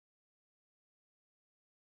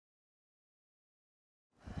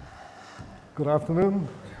Good afternoon.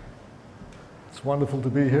 It's wonderful to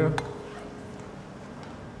be here.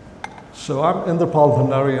 So I'm Inderpal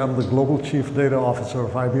Bhandari. I'm the Global Chief Data Officer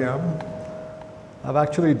of IBM. I've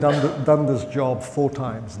actually done this job 4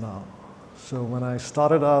 times now. So when I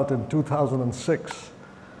started out in 2006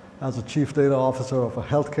 as a Chief Data Officer of a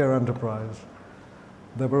healthcare enterprise,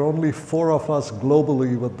 there were only 4 of us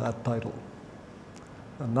globally with that title.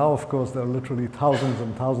 And now, of course, there are literally thousands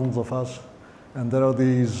and thousands of us. And there are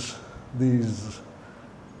these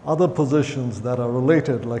other positions that are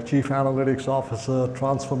related, like Chief Analytics Officer,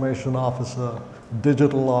 Transformation Officer,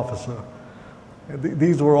 Digital Officer.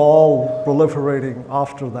 These were all proliferating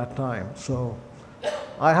after that time. So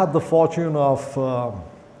I had the fortune of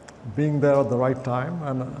being there at the right time,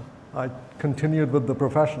 and I continued with the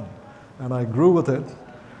profession, and I grew with it.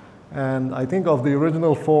 And I think of the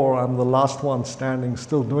original 4, I'm the last one standing,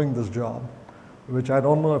 still doing this job, which I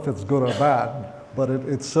don't know if it's good or bad, but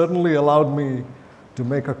it certainly allowed me to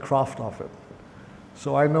make a craft of it.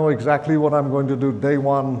 So I know exactly what I'm going to do day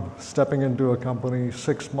 1, stepping into a company,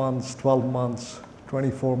 6 months, 12 months,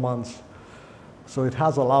 24 months. So it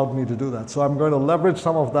has allowed me to do that. So I'm going to leverage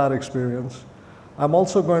some of that experience. I'm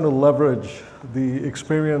also going to leverage the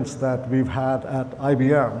experience that we've had at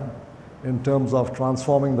IBM in terms of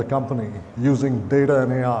transforming the company using data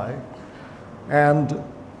and AI. And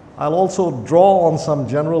I'll also draw on some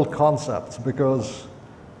general concepts because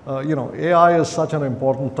AI is such an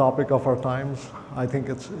important topic of our times. I think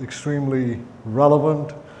it's extremely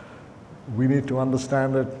relevant. We need to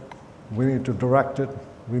understand it. We need to direct it.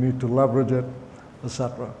 We need to leverage it,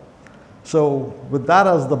 etc. So with that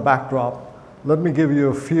as the backdrop, let me give you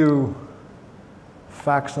a few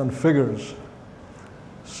facts and figures.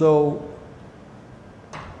 So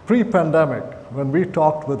pre-pandemic, when we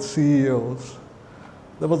talked with CEOs,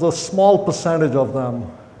 there was a small percentage of them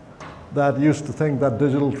that used to think that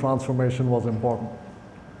digital transformation was important.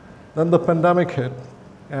 Then the pandemic hit,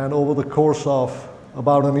 and over the course of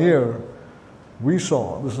about a year, we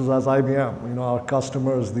saw, this is as IBM, our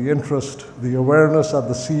customers, the interest, the awareness at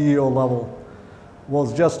the CEO level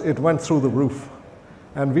was just, it went through the roof.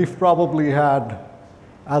 And we've probably had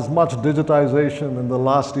as much digitization in the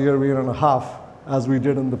last year and a half as we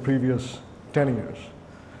did in the previous 10 years.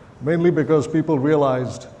 Mainly because people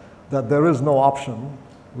realized that there is no option.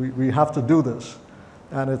 We have to do this.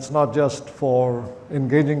 And it's not just for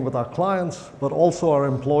engaging with our clients, but also our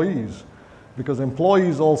employees, because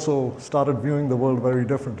employees also started viewing the world very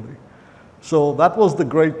differently. So that was the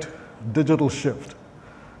great digital shift.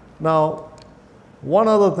 Now, one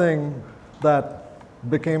other thing that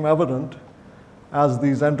became evident as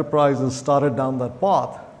these enterprises started down that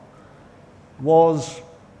path was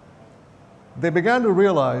they began to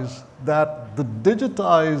realize that the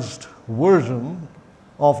digitized version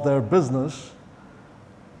of their business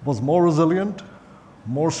was more resilient,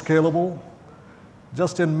 more scalable.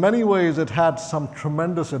 Just in many ways, it had some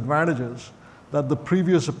tremendous advantages that the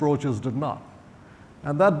previous approaches did not.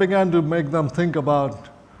 And that began to make them think about,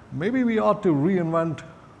 maybe we ought to reinvent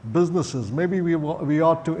businesses. Maybe we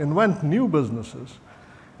ought to invent new businesses.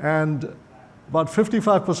 And about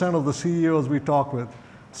 55% of the CEOs we talk with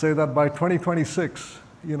say that by 2026,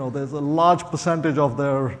 there's a large percentage of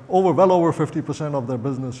their, well over 50% of their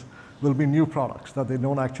business will be new products that they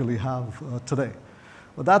don't actually have today.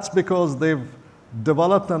 But that's because they've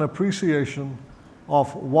developed an appreciation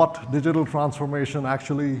of what digital transformation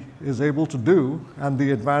actually is able to do and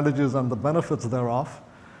the advantages and the benefits thereof,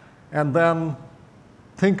 and then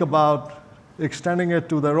think about extending it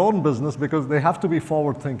to their own business because they have to be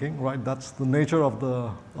forward-thinking, right? That's the nature of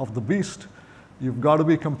the beast. You've got to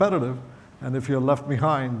be competitive, and if you're left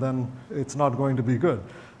behind, then it's not going to be good.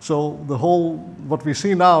 So what we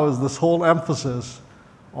see now is this whole emphasis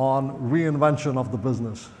on reinvention of the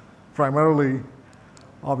business, primarily,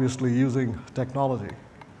 obviously, using technology.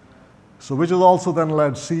 So which has also then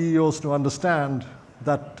led CEOs to understand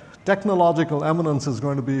that technological eminence is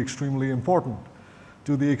going to be extremely important.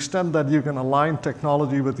 To the extent that you can align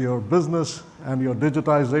technology with your business and your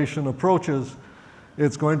digitization approaches,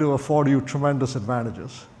 it's going to afford you tremendous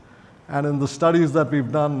advantages. And in the studies that we've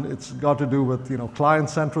done, it's got to do with client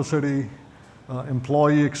centricity,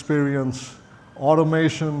 employee experience,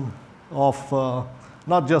 automation of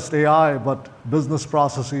not just AI, but business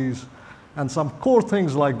processes, and some core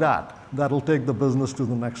things like that that'll take the business to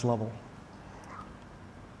the next level.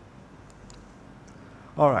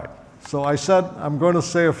 All right. So I said I'm going to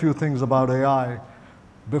say a few things about AI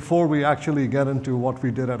before we actually get into what we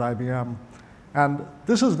did at IBM. And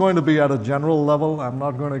this is going to be at a general level. I'm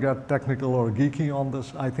not going to get technical or geeky on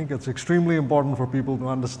this. I think it's extremely important for people to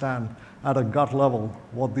understand at a gut level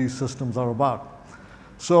what these systems are about.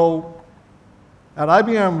 So At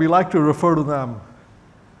IBM, we like to refer to them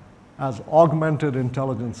as augmented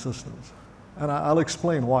intelligence systems. And I'll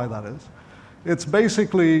explain why that is. It's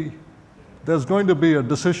basically, there's going to be a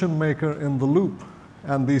decision maker in the loop,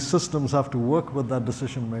 and these systems have to work with that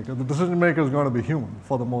decision maker. The decision maker is going to be human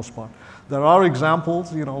for the most part. There are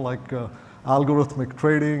examples, like algorithmic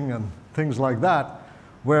trading and things like that,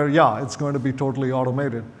 where, yeah, it's going to be totally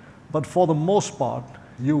automated. But for the most part,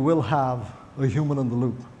 you will have a human in the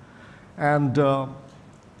loop. And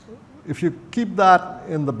if you keep that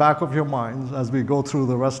in the back of your minds as we go through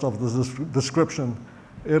the rest of this description,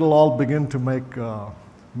 it'll all begin to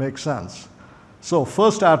make sense. So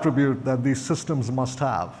first attribute that these systems must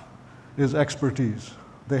have is expertise.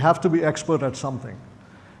 They have to be expert at something.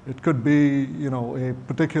 It could be, a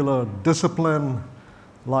particular discipline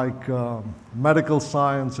like medical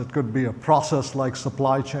science. It could be a process like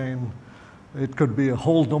supply chain. It could be a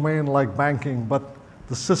whole domain like banking, but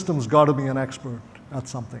the system's got to be an expert at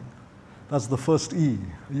something. That's the first E.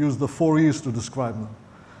 I use the 4 E's to describe them.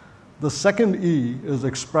 The second E is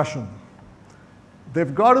expression.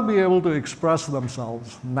 They've got to be able to express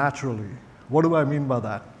themselves naturally. What do I mean by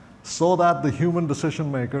that? So that the human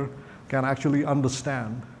decision maker can actually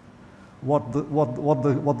understand what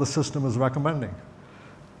the system is recommending.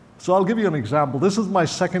 So I'll give you an example. This is my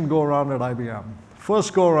second go-around at IBM.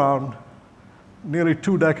 First go-around, nearly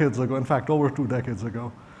 2 decades ago, in fact, over 2 decades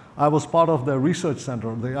ago, I was part of their research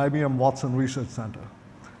center, the IBM Watson Research Center.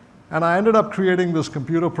 And I ended up creating this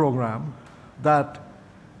computer program that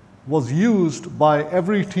was used by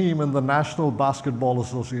every team in the National Basketball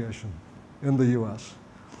Association in the US.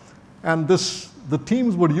 And the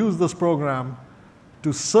teams would use this program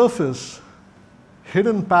to surface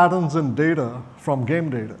hidden patterns in data from game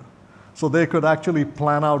data. So they could actually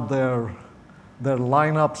plan out their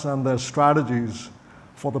lineups and their strategies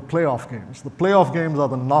for the playoff games. The playoff games are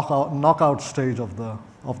the knockout stage of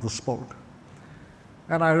the sport.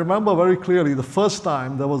 And I remember very clearly the first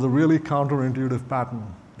time there was a really counterintuitive pattern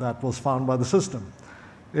that was found by the system.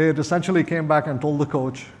 It essentially came back and told the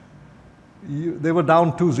coach, they were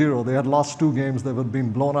down 2-0. They had lost 2 games. They had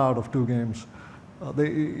been blown out of 2 games.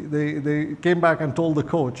 They came back and told the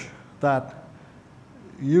coach that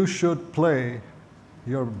you should play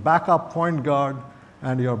your backup point guard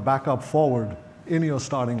and your backup forward in your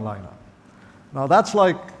starting lineup. Now that's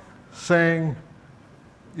like saying,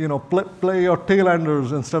 play your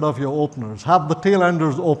tailenders instead of your openers. Have the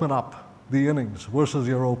tailenders open up the innings versus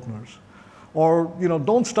your openers. Or,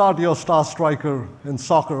 don't start your star striker in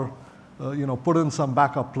soccer, put in some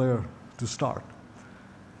backup player to start.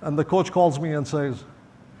 And the coach calls me and says,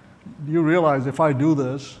 you realize if I do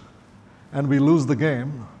this and we lose the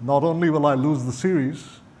game, not only will I lose the series,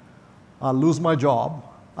 I'll lose my job,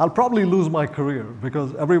 I'll probably lose my career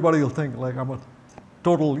because everybody will think like I'm a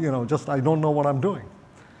total, I don't know what I'm doing.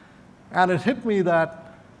 And it hit me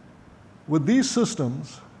that with these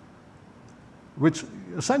systems, which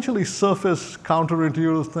essentially surface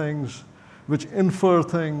counterintuitive things, which infer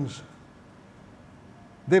things,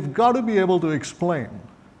 they've got to be able to explain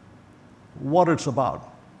what it's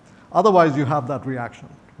about. Otherwise, you have that reaction,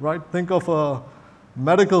 right? Think of a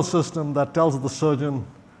medical system that tells the surgeon,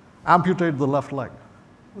 amputate the left leg.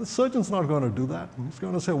 The surgeon's not going to do that. He's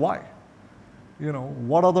going to say, why?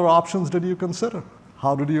 What other options did you consider?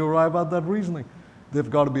 How did you arrive at that reasoning? They've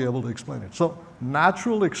got to be able to explain it. So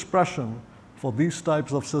natural expression for these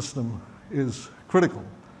types of system is critical.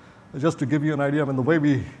 Just to give you an idea, the way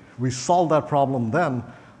we solved that problem then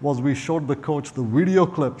was we showed the coach the video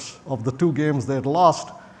clips of the 2 games they had lost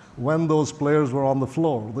when those players were on the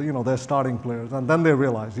floor, their starting players. And then they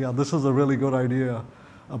realized, yeah, this is a really good idea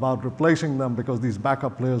about replacing them because these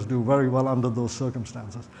backup players do very well under those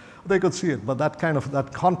circumstances. They could see it, but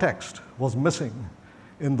that context was missing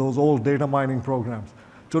in those old data mining programs.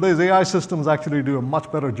 Today's AI systems actually do a much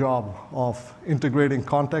better job of integrating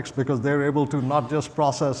context because they're able to not just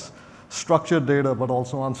process structured data, but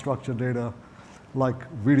also unstructured data like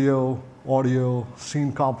video, audio,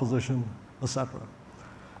 scene composition, etc.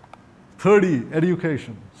 Third E,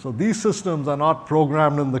 education. So these systems are not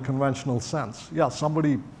programmed in the conventional sense. Yeah,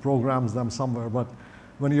 somebody programs them somewhere, but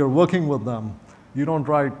when you're working with them, you don't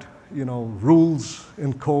write, rules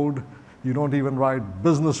in code. You don't even write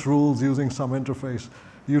business rules using some interface.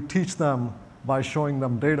 You teach them by showing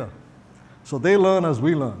them data. So they learn as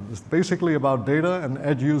we learn. It's basically about data and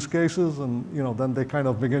edge use cases, and then they kind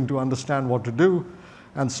of begin to understand what to do,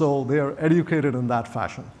 and so they are educated in that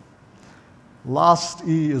fashion. Last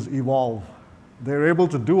E is evolve. They're able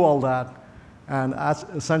to do all that and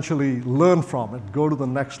essentially learn from it, go to the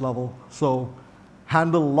next level. So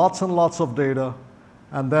handle lots and lots of data,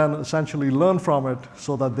 and then essentially learn from it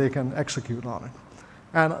so that they can execute on it.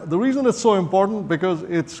 And the reason it's so important, because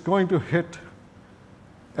it's going to hit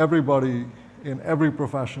everybody in every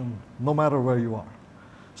profession, no matter where you are.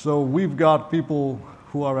 So we've got people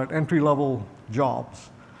who are at entry-level jobs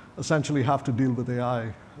essentially have to deal with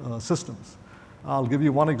AI systems. I'll give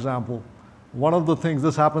you one example. One of the things,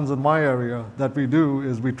 this happens in my area, that we do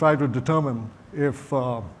is we try to determine if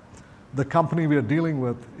the company we are dealing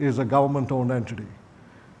with is a government-owned entity.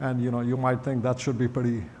 And you might think that should be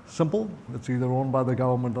pretty simple. It's either owned by the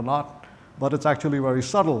government or not. But it's actually very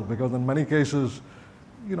subtle, because in many cases,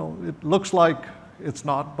 it looks like it's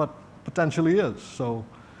not, but potentially is. So,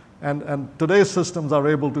 and today's systems are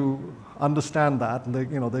able to understand that, and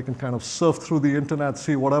they can kind of surf through the internet,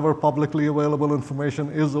 see whatever publicly available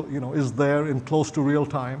information is there in close to real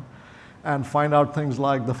time, and find out things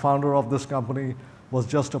like the founder of this company was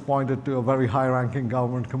just appointed to a very high-ranking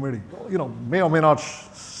government committee. May or may not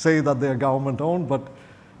say that they're government-owned, but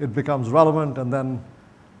it becomes relevant, and then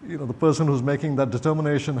the person who's making that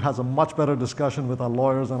determination has a much better discussion with our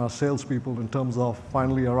lawyers and our salespeople in terms of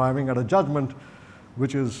finally arriving at a judgment,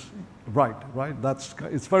 which is right?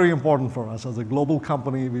 It's very important for us. As a global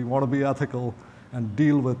company, we want to be ethical and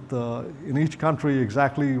deal with, in each country,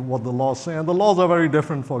 exactly what the laws say. And the laws are very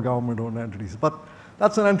different for government-owned entities. But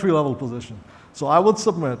that's an entry-level position. So I would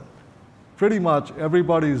submit pretty much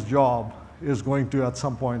everybody's job is going to, at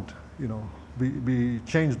some point, be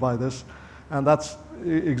changed by this. And that's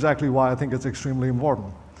exactly why I think it's extremely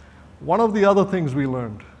important. One of the other things we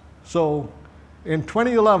learned, so in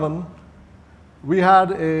 2011, we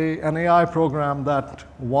had an AI program that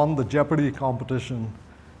won the Jeopardy competition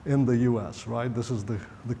in the US, right? This is the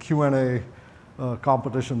Q&A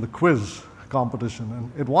competition, the quiz competition,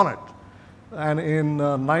 and it won it. And in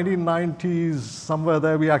 1990s, somewhere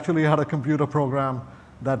there, we actually had a computer program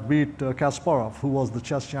that beat Kasparov, who was the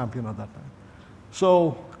chess champion at that time.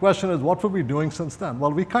 So the question is, what were we doing since then?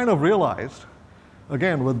 Well, we kind of realized,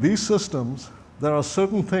 again, with these systems, there are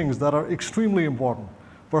certain things that are extremely important,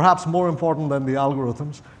 perhaps more important than the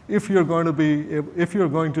algorithms, if you're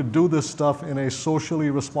going to do this stuff in a socially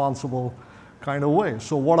responsible kind of way.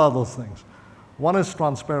 So what are those things? One is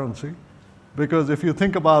transparency, because if you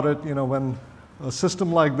think about it, when a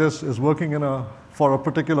system like this is working for a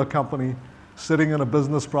particular company, sitting in a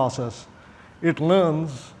business process, it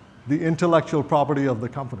learns the intellectual property of the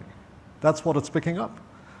company. That's what it's picking up.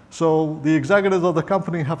 So the executives of the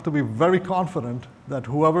company have to be very confident that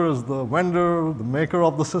whoever is the vendor, the maker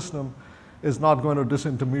of the system, is not going to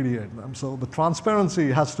disintermediate them. So the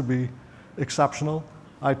transparency has to be exceptional.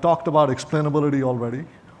 I talked about explainability already,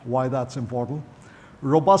 why that's important.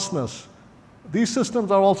 Robustness. These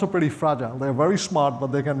systems are also pretty fragile. They're very smart,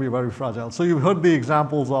 but they can be very fragile. So you've heard the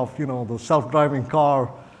examples of, the self-driving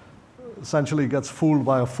car essentially gets fooled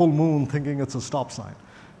by a full moon thinking it's a stop sign.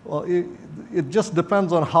 Well, it just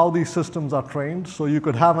depends on how these systems are trained. So you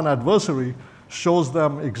could have an adversary, shows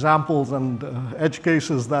them examples and edge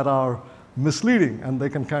cases that are misleading, and they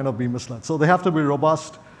can kind of be misled. So they have to be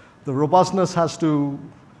robust. The robustness has to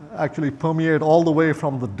actually permeate all the way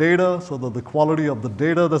from the data, so that the quality of the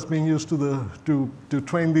data that's being used to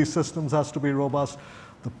train these systems has to be robust.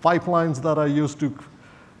 The pipelines that are used to,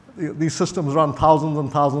 these systems run thousands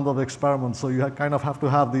and thousands of experiments, so you kind of have to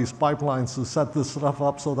have these pipelines to set this stuff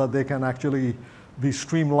up so that they can actually be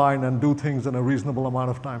streamlined and do things in a reasonable amount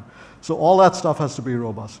of time. So all that stuff has to be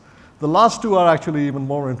robust. The last two are actually even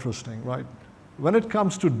more interesting, right? When it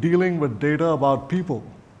comes to dealing with data about people,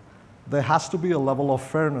 there has to be a level of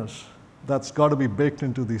fairness that's got to be baked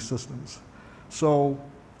into these systems. So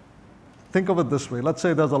think of it this way. Let's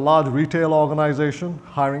say there's a large retail organization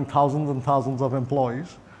hiring thousands and thousands of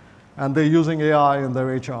employees, and they're using AI in their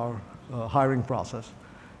HR hiring process.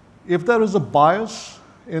 If there is a bias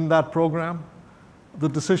in that program, the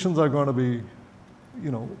decisions are going to be,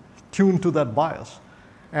 tuned to that bias.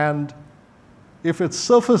 And if it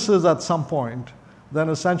surfaces at some point, then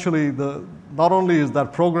essentially not only is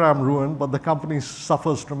that program ruined, but the company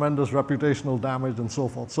suffers tremendous reputational damage and so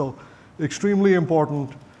forth. So extremely important.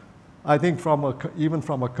 I think even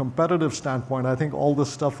from a competitive standpoint, I think all this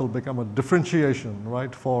stuff will become a differentiation,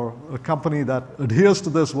 right, for a company that adheres to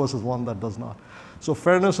this versus one that does not. So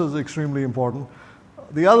fairness is extremely important.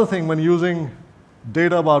 The other thing, when using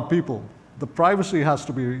data about people, the privacy has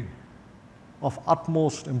to be of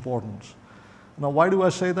utmost importance. Now, why do I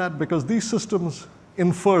say that? Because these systems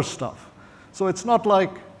infer stuff. So it's not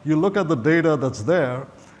like you look at the data that's there,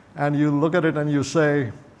 and you look at it and you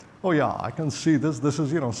say, oh yeah, I can see this. This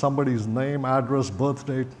is somebody's name, address, birth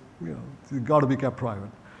date. It's got to be kept private.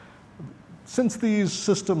 Since these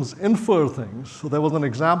systems infer things, so there was an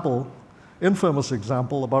example, infamous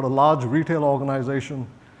example, about a large retail organization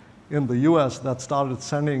in the US that started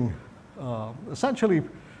sending essentially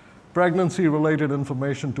pregnancy-related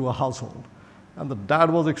information to a household. And the dad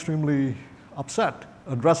was extremely upset,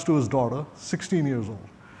 addressed to his daughter, 16 years old.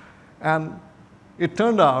 And it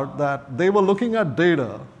turned out that they were looking at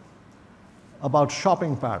data about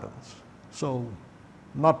shopping patterns. So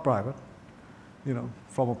not private,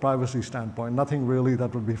 from a privacy standpoint, nothing really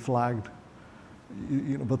that would be flagged,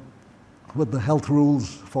 but with the health rules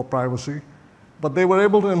for privacy. But they were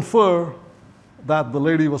able to infer that the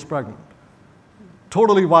lady was pregnant,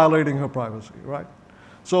 totally violating her privacy, right?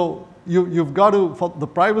 So you've got to, for the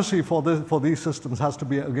privacy for these systems has to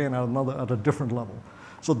be, again, at a different level.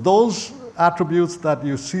 So those attributes that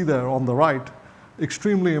you see there on the right,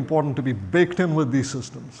 extremely important to be baked in with these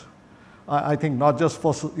systems. I think not just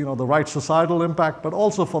for the right societal impact, but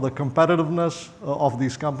also for the competitiveness of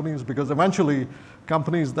these companies, because eventually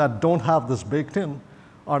companies that don't have this baked in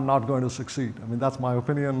are not going to succeed. I mean, that's my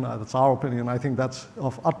opinion, that's our opinion. I think that's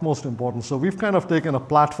of utmost importance. So we've kind of taken a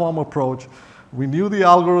platform approach. We knew the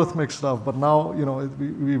algorithmic stuff, but now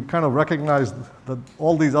we've kind of recognized that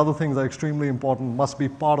all these other things are extremely important, must be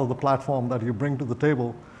part of the platform that you bring to the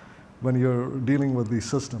table when you're dealing with these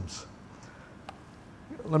systems.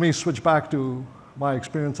 Let me switch back to my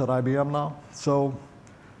experience at IBM now. So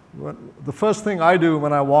the first thing I do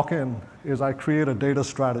when I walk in is I create a data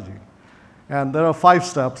strategy. And there are 5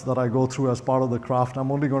 steps that I go through as part of the craft.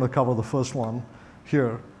 I'm only going to cover the first one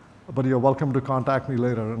here, but you're welcome to contact me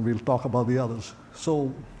later and we'll talk about the others.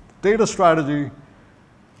 So data strategy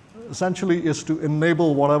essentially is to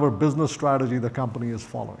enable whatever business strategy the company is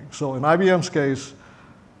following. So in IBM's case,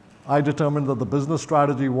 I determined that the business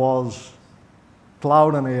strategy was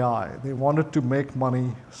cloud and AI. They wanted to make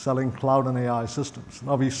money selling cloud and AI systems.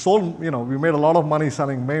 Now we sold, we made a lot of money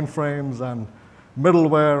selling mainframes and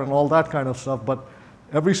middleware and all that kind of stuff, but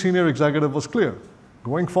every senior executive was clear.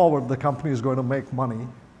 Going forward, the company is going to make money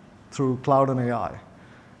through cloud and AI.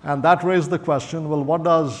 And that raised the question, well, what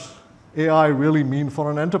does AI really mean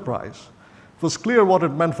for an enterprise? It was clear what it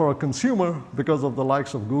meant for a consumer because of the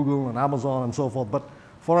likes of Google and Amazon and so forth, but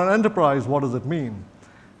for an enterprise, what does it mean?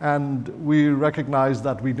 And we recognized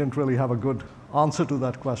that we didn't really have a good answer to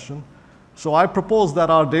that question. So I proposed that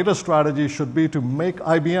our data strategy should be to make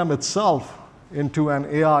IBM itself into an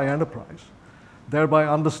AI enterprise, thereby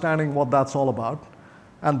understanding what that's all about.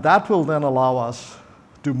 And that will then allow us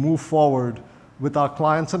to move forward with our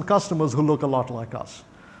clients and customers who look a lot like us.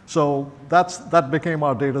 So that became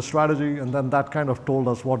our data strategy, and then that kind of told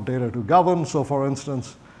us what data to govern. So for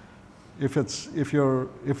instance, if it's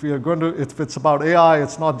about AI,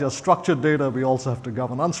 it's not just structured data, we also have to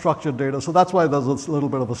govern unstructured data. So that's why there's a little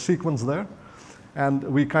bit of a sequence there. And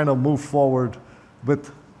we kind of move forward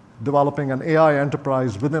with developing an AI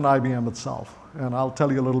enterprise within IBM itself. And I'll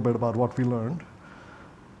tell you a little bit about what we learned.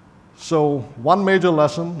 So one major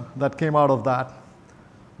lesson that came out of that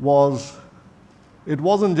was it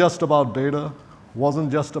wasn't just about data,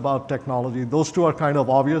 wasn't just about technology. Those two are kind of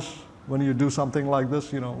obvious when you do something like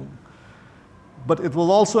this, But it was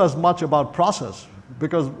also as much about process,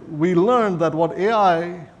 because we learned that what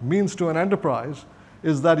AI means to an enterprise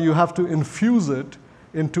is that you have to infuse it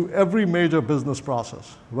into every major business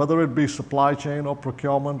process, whether it be supply chain or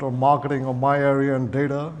procurement or marketing or my area and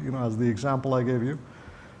data, as the example I gave you.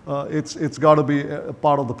 It's got to be a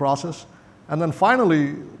part of the process. And then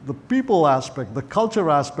finally, the people aspect, the culture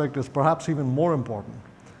aspect is perhaps even more important.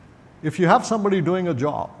 If you have somebody doing a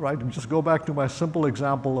job, right, just go back to my simple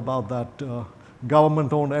example about that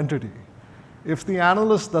government-owned entity. If the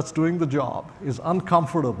analyst that's doing the job is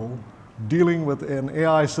uncomfortable dealing with an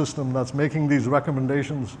AI system that's making these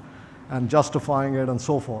recommendations and justifying it and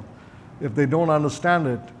so forth, if they don't understand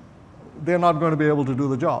it, they're not going to be able to do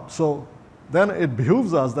the job. So then it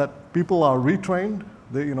behooves us that people are retrained,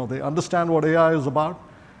 they understand what AI is about,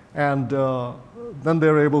 and then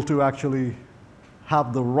they're able to actually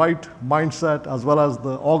have the right mindset as well as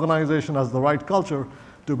the organization has the right culture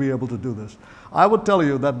to be able to do this. I would tell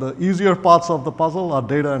you that the easier parts of the puzzle are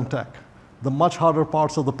data and tech. The much harder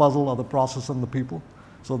parts of the puzzle are the process and the people.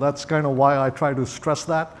 So that's kind of why I try to stress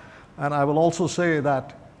that. And I will also say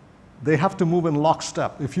that they have to move in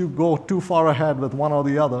lockstep. If you go too far ahead with one or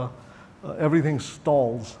the other, everything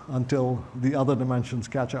stalls until the other dimensions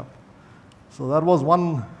catch up. So that was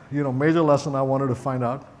one major lesson I wanted to find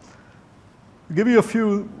out. I'll give you a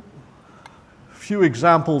few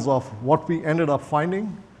examples of what we ended up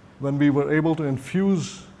finding when we were able to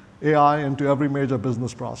infuse AI into every major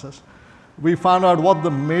business process. We found out what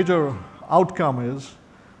the major outcome is.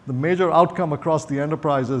 The major outcome across the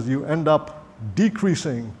enterprise is you end up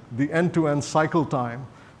decreasing the end-to-end cycle time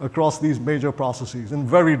across these major processes in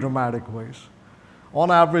very dramatic ways. On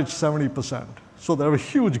average, 70%. So there are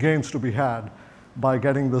huge gains to be had by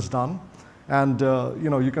getting this done. And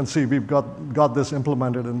you can see we've got this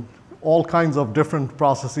implemented in all kinds of different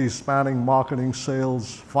processes spanning marketing,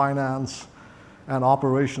 sales, finance, and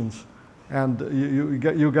operations. And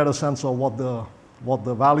you get a sense of what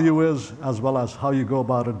the value is, as well as how you go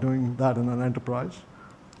about it doing that in an enterprise.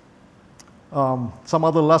 Some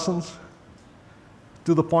other lessons.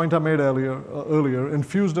 To the point I made earlier,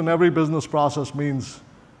 infused in every business process means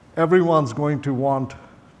everyone's going to want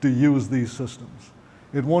to use these systems.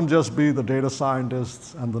 It won't just be the data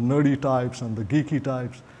scientists and the nerdy types and the geeky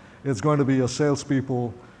types. It's going to be your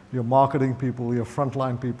salespeople, your marketing people, your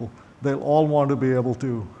frontline people. They'll all want to be able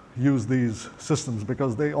to use these systems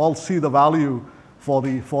because they all see the value for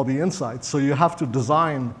the insights. So you have to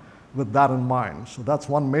design with that in mind. So that's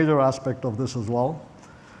one major aspect of this as well.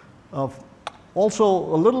 Also,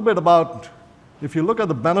 a little bit about, if you look at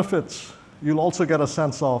the benefits, you'll also get a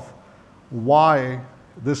sense of why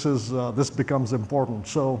this becomes important.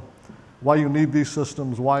 So why you need these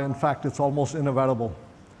systems, why in fact it's almost inevitable.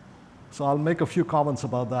 So I'll make a few comments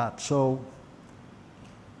about that. So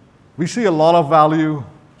we see a lot of value,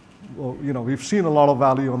 we've seen a lot of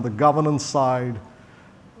value on the governance side,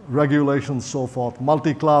 regulations, so forth,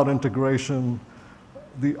 multi-cloud integration,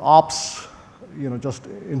 the ops, just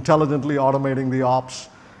intelligently automating the ops,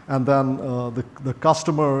 and then the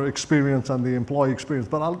customer experience and the employee experience.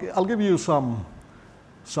 But I'll give you some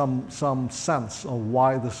sense of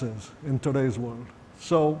why this is in today's world.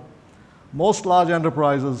 So most large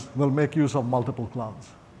enterprises will make use of multiple clouds.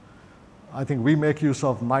 I think we make use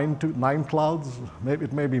of 9 clouds. Maybe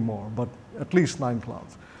it may be more, but at least 9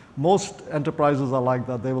 clouds. Most enterprises are like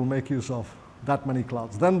that. They will make use of that many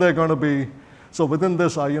clouds. Then they're going to be, so within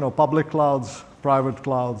this are public clouds, private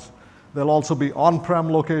clouds. There'll also be on-prem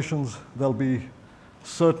locations. There'll be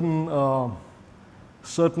certain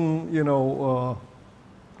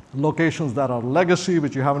locations that are legacy,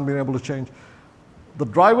 which you haven't been able to change. The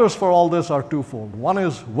drivers for all this are twofold. One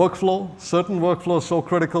is workflow. Certain workflows so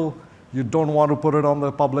critical, you don't want to put it on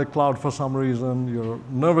the public cloud for some reason. You're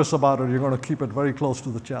nervous about it. You're going to keep it very close to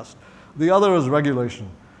the chest. The other is regulation.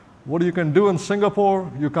 What you can do in Singapore,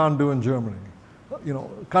 you can't do in Germany.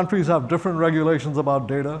 Countries have different regulations about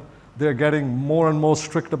data. They're getting more and more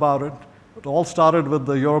strict about it. It all started with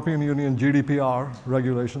the European Union GDPR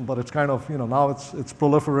regulation, but it's kind of, now it's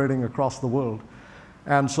proliferating across the world.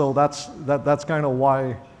 And so that's kind of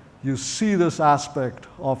why you see this aspect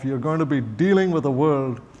of you're going to be dealing with a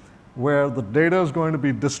world where the data is going to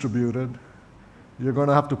be distributed. You're going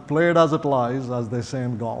to have to play it as it lies, as they say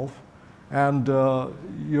in golf. And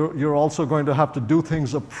you're also going to have to do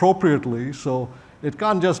things appropriately. So it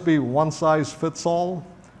can't just be one size fits all,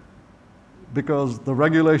 because the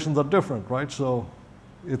regulations are different, right? So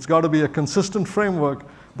it's got to be a consistent framework,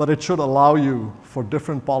 but it should allow you for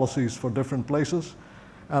different policies for different places.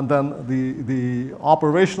 And then the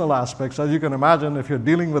operational aspects, as you can imagine, if you're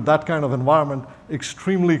dealing with that kind of environment,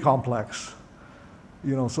 extremely complex.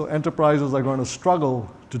 So enterprises are going to struggle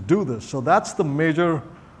to do this. So that's the major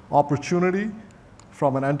opportunity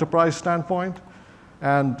from an enterprise standpoint.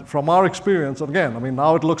 And from our experience, again,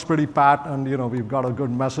 now it looks pretty pat and we've got a good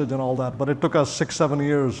message and all that, but it took us 6-7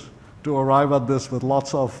 years to arrive at this with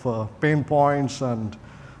lots of pain points and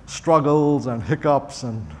struggles and hiccups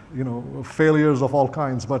and failures of all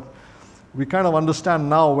kinds. But we kind of understand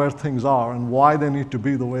now where things are and why they need to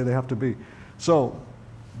be the way they have to be. So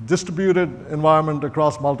distributed environment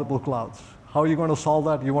across multiple clouds. How are you going to solve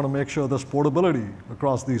that? You want to make sure there's portability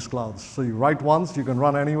across these clouds. So you write once, you can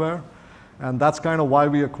run anywhere. And that's kind of why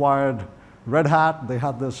we acquired Red Hat. They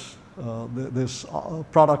had this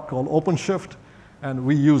product called OpenShift, and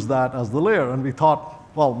we used that as the layer. And we thought,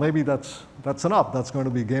 well, maybe that's enough. That's going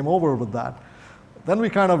to be game over with that. Then we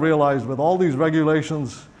kind of realized with all these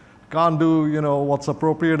regulations, can't do what's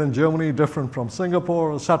appropriate in Germany, different from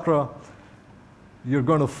Singapore, et cetera.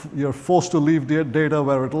 You're forced to leave the data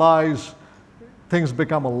where it lies. Things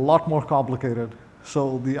become a lot more complicated.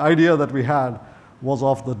 So the idea that we had was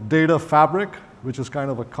of the data fabric, which is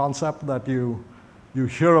kind of a concept that you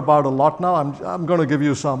hear about a lot now. I'm going to give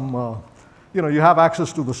you some, you have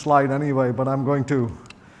access to the slide anyway, but I'm going to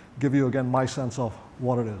give you again my sense of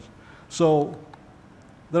what it is. So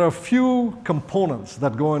there are a few components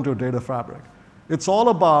that go into a data fabric. It's all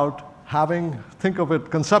about having, think of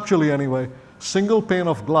it conceptually anyway, single pane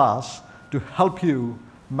of glass to help you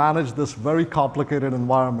manage this very complicated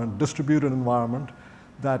environment, distributed environment,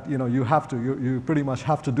 that you pretty much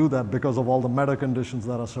have to do that because of all the meta conditions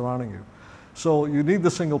that are surrounding you. So you need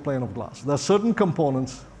the single pane of glass. There are certain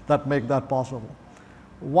components that make that possible.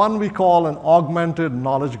 One we call an augmented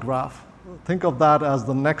knowledge graph. think of that as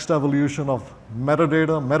the next evolution of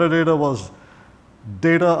metadata. Metadata was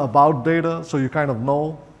data about data, so you kind of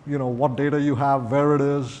know, what data you have, where it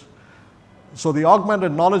is. So the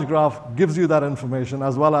augmented knowledge graph gives you that information,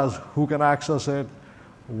 as well as who can access it,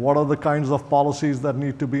 what are the kinds of policies that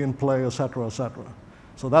need to be in play, et cetera, et cetera.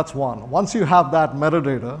 So that's one. Once you have that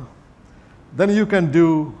metadata, then you can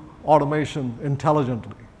do automation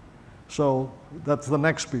intelligently. So that's the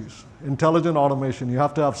next piece. Intelligent automation, you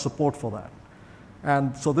have to have support for that.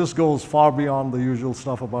 And so this goes far beyond the usual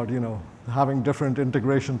stuff about, having different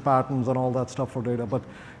integration patterns and all that stuff for data. But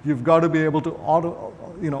you've got to be able to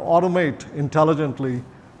automate intelligently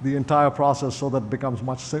the entire process so that it becomes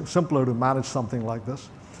much simpler to manage something like this.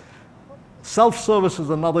 Self-service is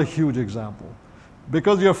another huge example.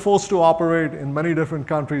 Because you're forced to operate in many different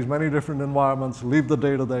countries, many different environments, leave the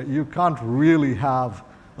data there, you can't really have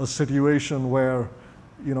a situation where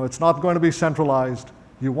it's not going to be centralized.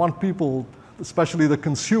 You want people, especially the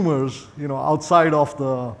consumers, outside of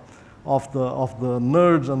the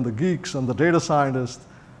nerds and the geeks and the data scientists,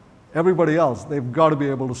 everybody else, they've got to be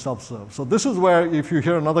able to self-serve. So this is where, if you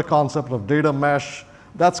hear another concept of data mesh,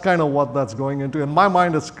 that's kind of what that's going into. In my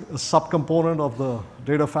mind, it's a subcomponent of the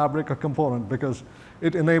data fabric, a component, because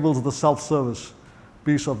it enables the self-service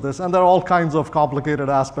piece of this. And there are all kinds of complicated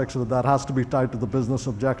aspects of it that has to be tied to the business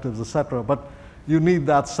objectives, et cetera. But you need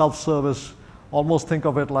that self-service. Almost think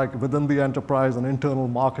of it like within the enterprise, an internal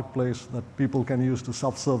marketplace that people can use to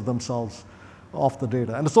self-serve themselves off the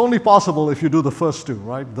data. And it's only possible if you do the first two,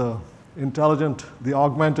 right? The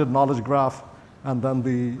augmented knowledge graph, and then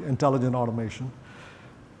the intelligent automation.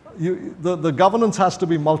 The governance has to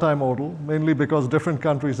be multimodal, mainly because different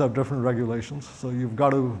countries have different regulations. So you've got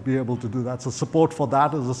to be able to do that. So support for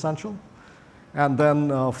that is essential. And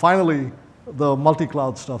then finally, the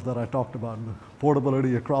multi-cloud stuff that I talked about, the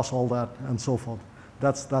portability across all that and so forth.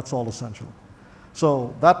 That's all essential.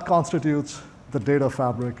 So that constitutes the data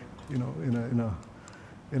fabric,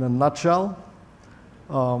 in a nutshell.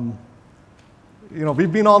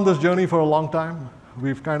 We've been on this journey for a long time.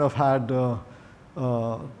 We've kind of had,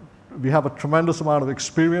 we have a tremendous amount of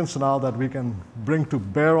experience now that we can bring to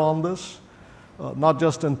bear on this, not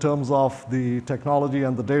just in terms of the technology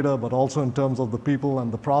and the data, but also in terms of the people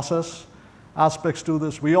and the process aspects to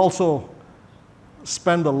this. We also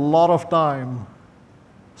spend a lot of time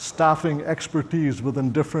staffing expertise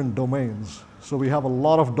within different domains. So we have a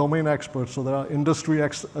lot of domain experts, so there are industry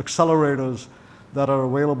accelerators that are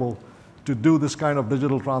available to do this kind of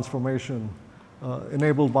digital transformation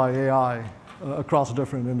enabled by AI across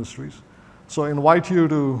different industries. So I invite you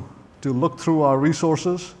to look through our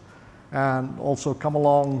resources and also come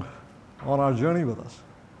along on our journey with us.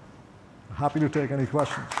 Happy to take any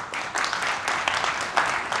questions.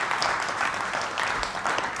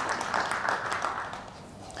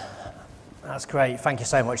 That's great. Thank you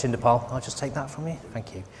so much, Inderpal. I'll just take that from you.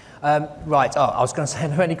 Thank you. Right. Oh, I was going to say, are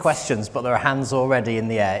there any questions, but there are hands already in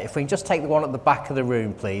the air. If we can just take the one at the back of the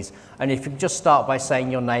room, please. And if you can just start by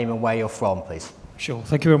saying your name and where you're from, please. Sure.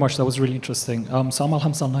 Thank you very much. That was really interesting. So I'm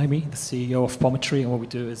Alham Salnaimi, the CEO of Pometry, and what we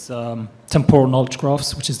do is temporal knowledge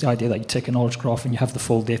graphs, which is the idea that you take a knowledge graph and you have the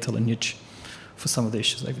full data lineage for some of the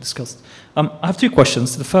issues that we've discussed. I have two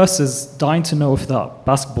questions. The first is dying to know if that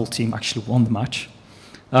basketball team actually won the match.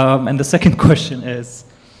 And the second question is,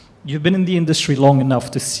 you've been in the industry long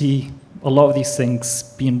enough to see a lot of these things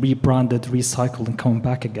being rebranded, recycled, and coming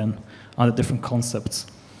back again under different concepts.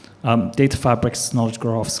 Data fabrics, knowledge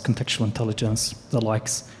graphs, contextual intelligence, the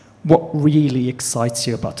likes. What really excites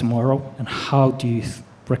you about tomorrow, and how do you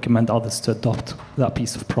recommend others to adopt that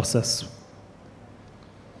piece of process?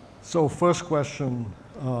 So first question,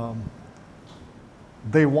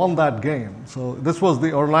 they won that game. So this was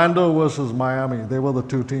the Orlando versus Miami. They were the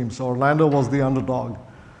two teams. So Orlando was the underdog.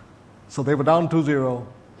 So they were down 2-0.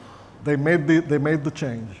 They made the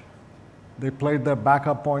change. They played their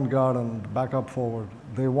backup point guard and backup forward.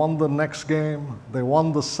 They won the next game. They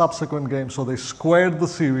won the subsequent game. So they squared the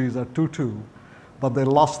series at 2-2, but they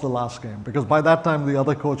lost the last game because by that time the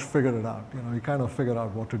other coach figured it out. He kind of figured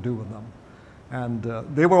out what to do with them. And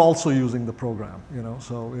they were also using the program,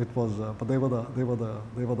 so it was, but they were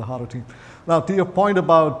the harder team. Now, to your point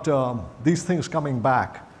about these things coming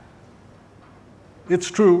back, it's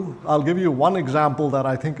true. I'll give you one example that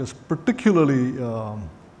I think is particularly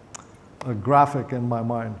graphic in my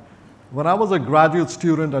mind. When I was a graduate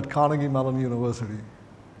student at Carnegie Mellon University,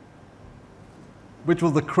 which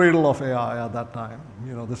was the cradle of AI at that time,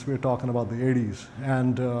 this we're talking about the 80s,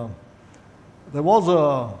 and there was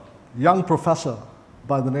a young professor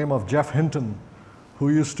by the name of Jeff Hinton, who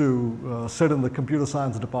used to sit in the computer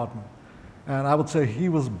science department. And I would say he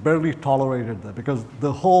was barely tolerated there because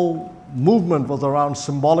the whole movement was around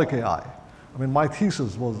symbolic AI. I mean, my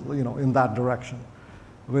thesis was, in that direction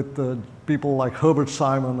with people like Herbert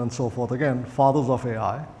Simon and so forth, again, fathers of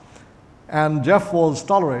AI. And Jeff was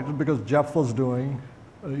tolerated because Jeff was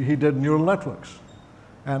he did neural networks.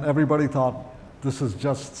 And everybody thought this is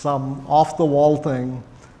just some off-the-wall thing,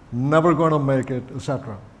 never going to make it,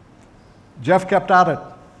 etc. Jeff kept at it.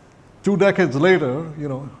 2 decades later,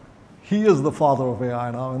 he is the father of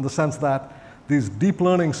AI now in the sense that these deep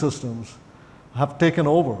learning systems have taken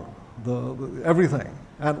over everything.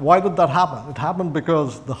 And why did that happen? It happened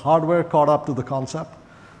because the hardware caught up to the concept,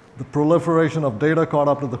 the proliferation of data caught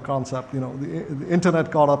up to the concept, the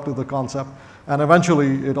internet caught up to the concept, and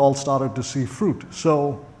eventually it all started to see fruit.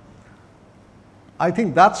 So I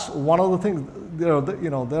think that's one of the things.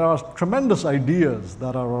 There are tremendous ideas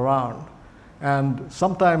that are around, and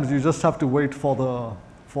sometimes you just have to wait for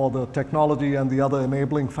the technology and the other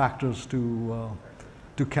enabling factors to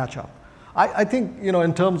catch up. I think,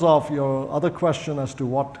 in terms of your other question as to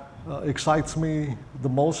what excites me the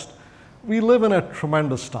most, we live in a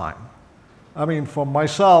tremendous time. I mean, for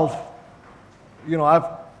myself,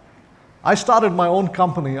 I started my own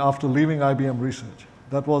company after leaving IBM Research.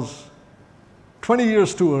 That was 20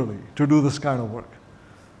 years too early to do this kind of work,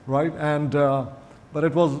 right? And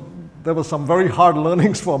but there was some very hard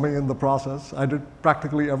learnings for me in the process. I did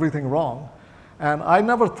practically everything wrong, and I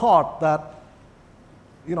never thought that.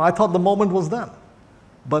 I thought the moment was then,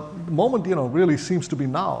 but the moment really seems to be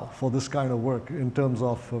now for this kind of work in terms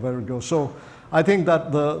of where it goes. So I think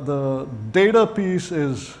that the data piece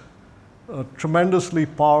is tremendously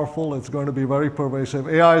powerful. It's going to be very pervasive.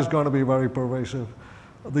 AI is going to be very pervasive.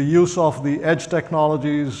 The use of the edge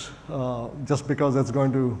technologies, just because it's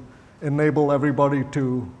going to enable everybody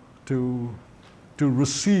to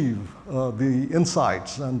receive the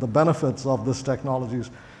insights and the benefits of this technology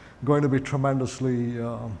is going to be tremendously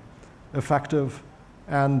effective.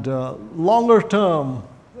 And longer term,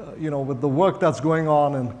 with the work that's going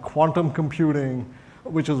on in quantum computing,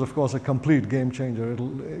 which is of course a complete game changer,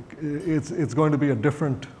 it's going to be a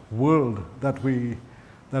different world that we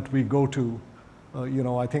go to.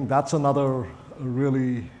 I think that's another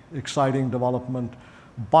really exciting development.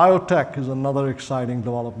 Biotech is another exciting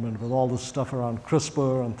development with all this stuff around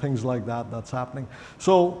CRISPR and things like that that's happening.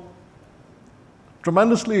 So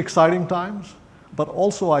tremendously exciting times, but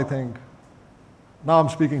also I think, now I'm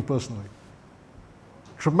speaking personally,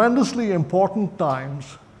 tremendously important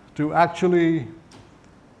times to actually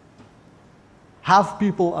have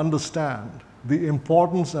people understand the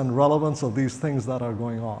importance and relevance of these things that are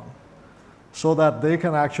going on, so that they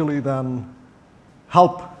can actually then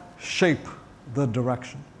help shape the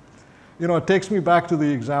direction. It takes me back to the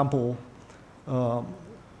example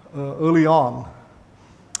early on.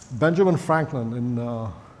 Benjamin Franklin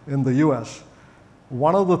in the US,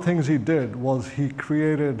 one of the things he did was he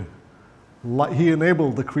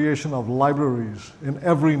enabled the creation of libraries in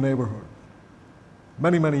every neighborhood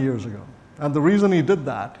many, many years ago. And the reason he did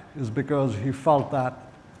that is because he felt that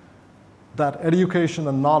education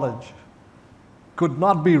and knowledge could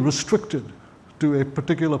not be restricted to a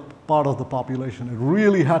particular part of the population. It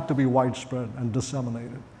really had to be widespread and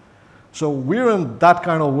disseminated. So we're in that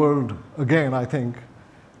kind of world again, I think,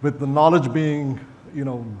 with the knowledge being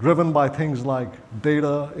driven by things like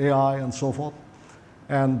data, AI, and so forth,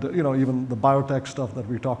 and even the biotech stuff that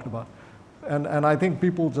we talked about. And I think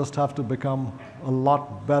people just have to become a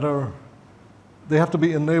lot better. They have to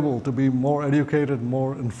be enabled to be more educated,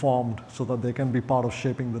 more informed, so that they can be part of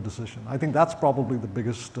shaping the decision. I think that's probably the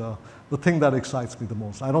biggest, the thing that excites me the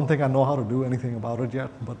most. I don't think I know how to do anything about it yet,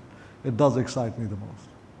 but it does excite me the most.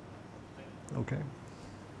 Okay.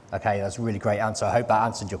 Okay, that's a really great answer. I hope that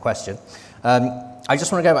answered your question. I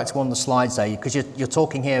just want to go back to one of the slides there, because you're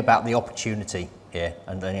talking here about the opportunity here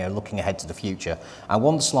and looking ahead to the future. And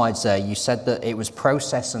one of the slides there, you said that it was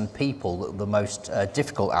process and people that were the most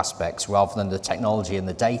difficult aspects rather than the technology and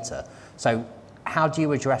the data. So how do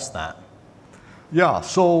you address that? Yeah,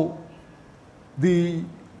 so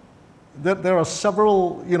there are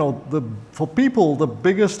several, for people, the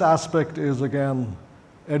biggest aspect is, again,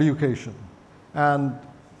 education. And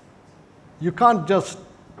you can't just,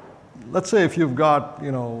 let's say if you've got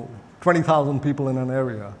 20,000 people in an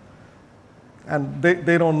area and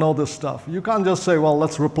they don't know this stuff, you can't just say, well,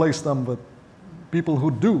 let's replace them with people who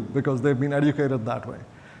do, because they've been educated that way.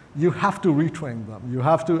 You have to retrain them. You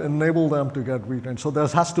have to enable them to get retrained. So there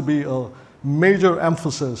has to be a major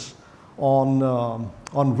emphasis on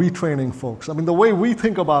retraining folks. I mean, the way we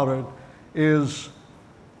think about it is,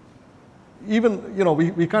 even,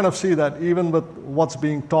 we kind of see that even with what's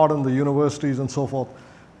being taught in the universities and so forth,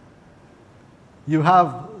 you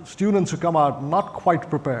have students who come out not quite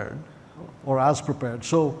prepared or as prepared.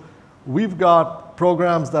 So we've got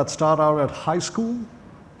programs that start out at high school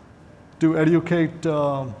to educate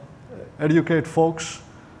folks,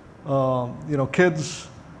 kids,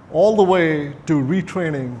 all the way to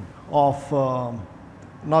retraining of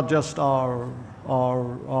not just our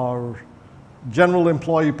general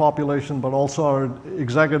employee population, but also our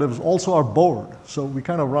executives, also our board. So we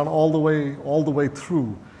kind of run all the way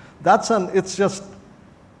through. It's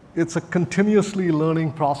a continuously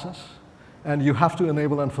learning process, and you have to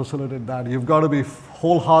enable and facilitate that. You've got to be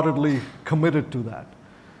wholeheartedly committed to that.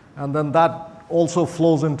 And then that also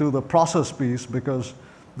flows into the process piece, because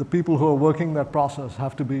the people who are working that process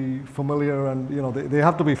have to be familiar, and they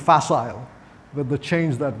have to be facile with the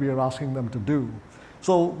change that we are asking them to do.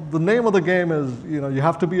 So the name of the game is, you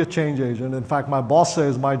have to be a change agent. In fact, my boss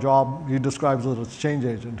says my job, he describes it as change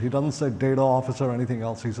agent. He doesn't say data officer or anything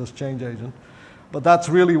else. He says change agent. But that's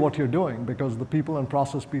really what you're doing, because the people and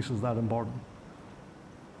process piece is that important.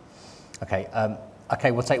 Okay,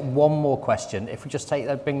 we'll take one more question. If we just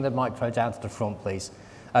bring the microphone down to the front, please.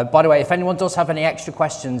 By the way, if anyone does have any extra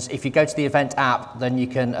questions, if you go to the event app, then you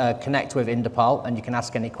can connect with Inderpal and you can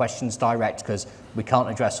ask any questions direct, because we can't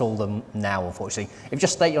address all of them now, unfortunately. If you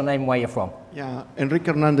just state your name and where you're from. Yeah,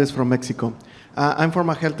 Enrique Hernandez from Mexico. I'm from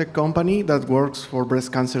a health tech company that works for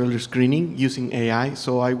breast cancer early screening using AI.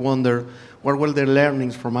 So I wonder, what were the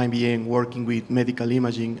learnings from IBM working with medical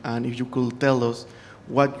imaging? And if you could tell us,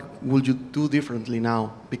 what would you do differently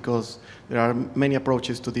now? Because there are many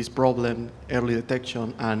approaches to this problem, early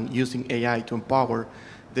detection, and using AI to empower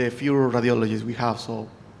the fewer radiologists we have. So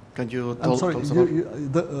can you tell us about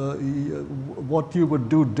what you would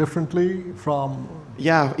do differently from?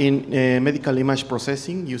 Yeah, in medical image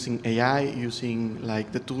processing, using AI, using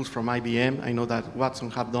like the tools from IBM. I know that Watson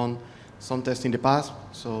have done some tests in the past,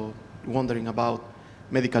 so wondering about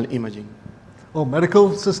medical imaging. Oh,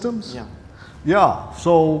 medical systems? Yeah. Yeah,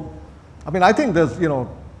 so, I think there's,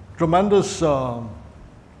 tremendous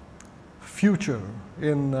future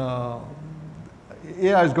in,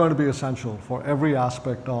 AI is going to be essential for every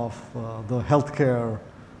aspect of the healthcare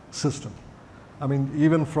system.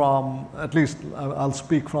 Even from, at least I'll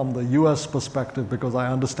speak from the US perspective, because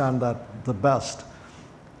I understand that the best.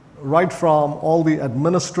 Right from all the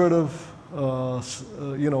administrative,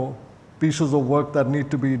 pieces of work that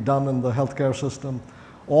need to be done in the healthcare system,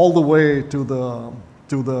 all the way to the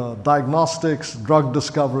diagnostics, drug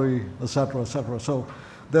discovery, et cetera, et cetera. So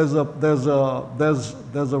there's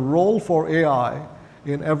a role for AI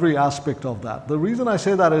in every aspect of that. The reason I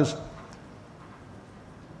say that is,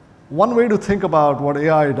 one way to think about what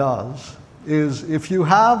AI does is, if you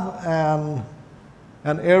have an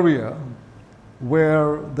area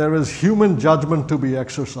where there is human judgment to be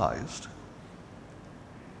exercised,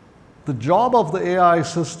 the job of the AI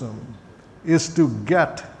system is to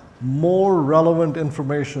get more relevant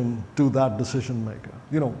information to that decision maker.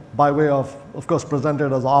 By way of course,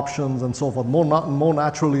 presented as options and so forth, more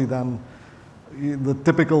naturally than the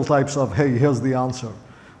typical types of, hey, here's the answer.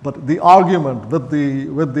 But the argument with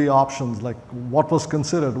the options, like what was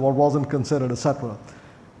considered, what wasn't considered, etc.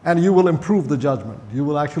 And you will improve the judgment. You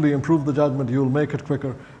will actually improve the judgment. You will make it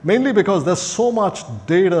quicker. Mainly because there's so much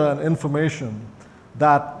data and information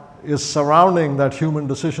that is surrounding that human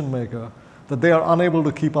decision maker that they are unable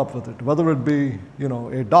to keep up with it. Whether it be,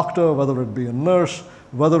 a doctor, whether it be a nurse,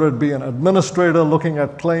 whether it be an administrator looking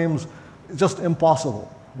at claims, it's just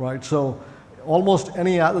impossible, right? So almost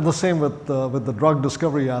the same with the drug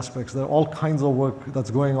discovery aspects. There are all kinds of work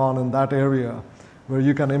that's going on in that area where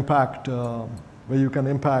you can impact, you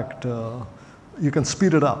can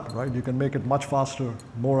speed it up, right? You can make it much faster,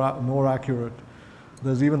 more accurate.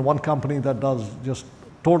 There's even one company that does just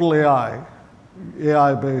total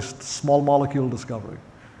AI-based small molecule discovery.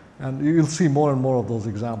 And you'll see more and more of those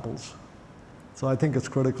examples. So I think it's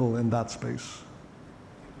critical in that space.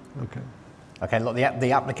 Okay. Okay, look,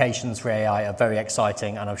 the applications for AI are very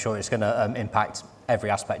exciting, and I'm sure it's going to impact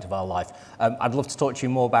every aspect of our life. I'd love to talk to you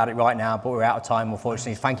more about it right now, but we're out of time,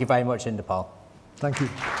 unfortunately. Thank you very much, Inderpal. Thank you.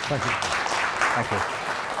 Thank you. Thank you.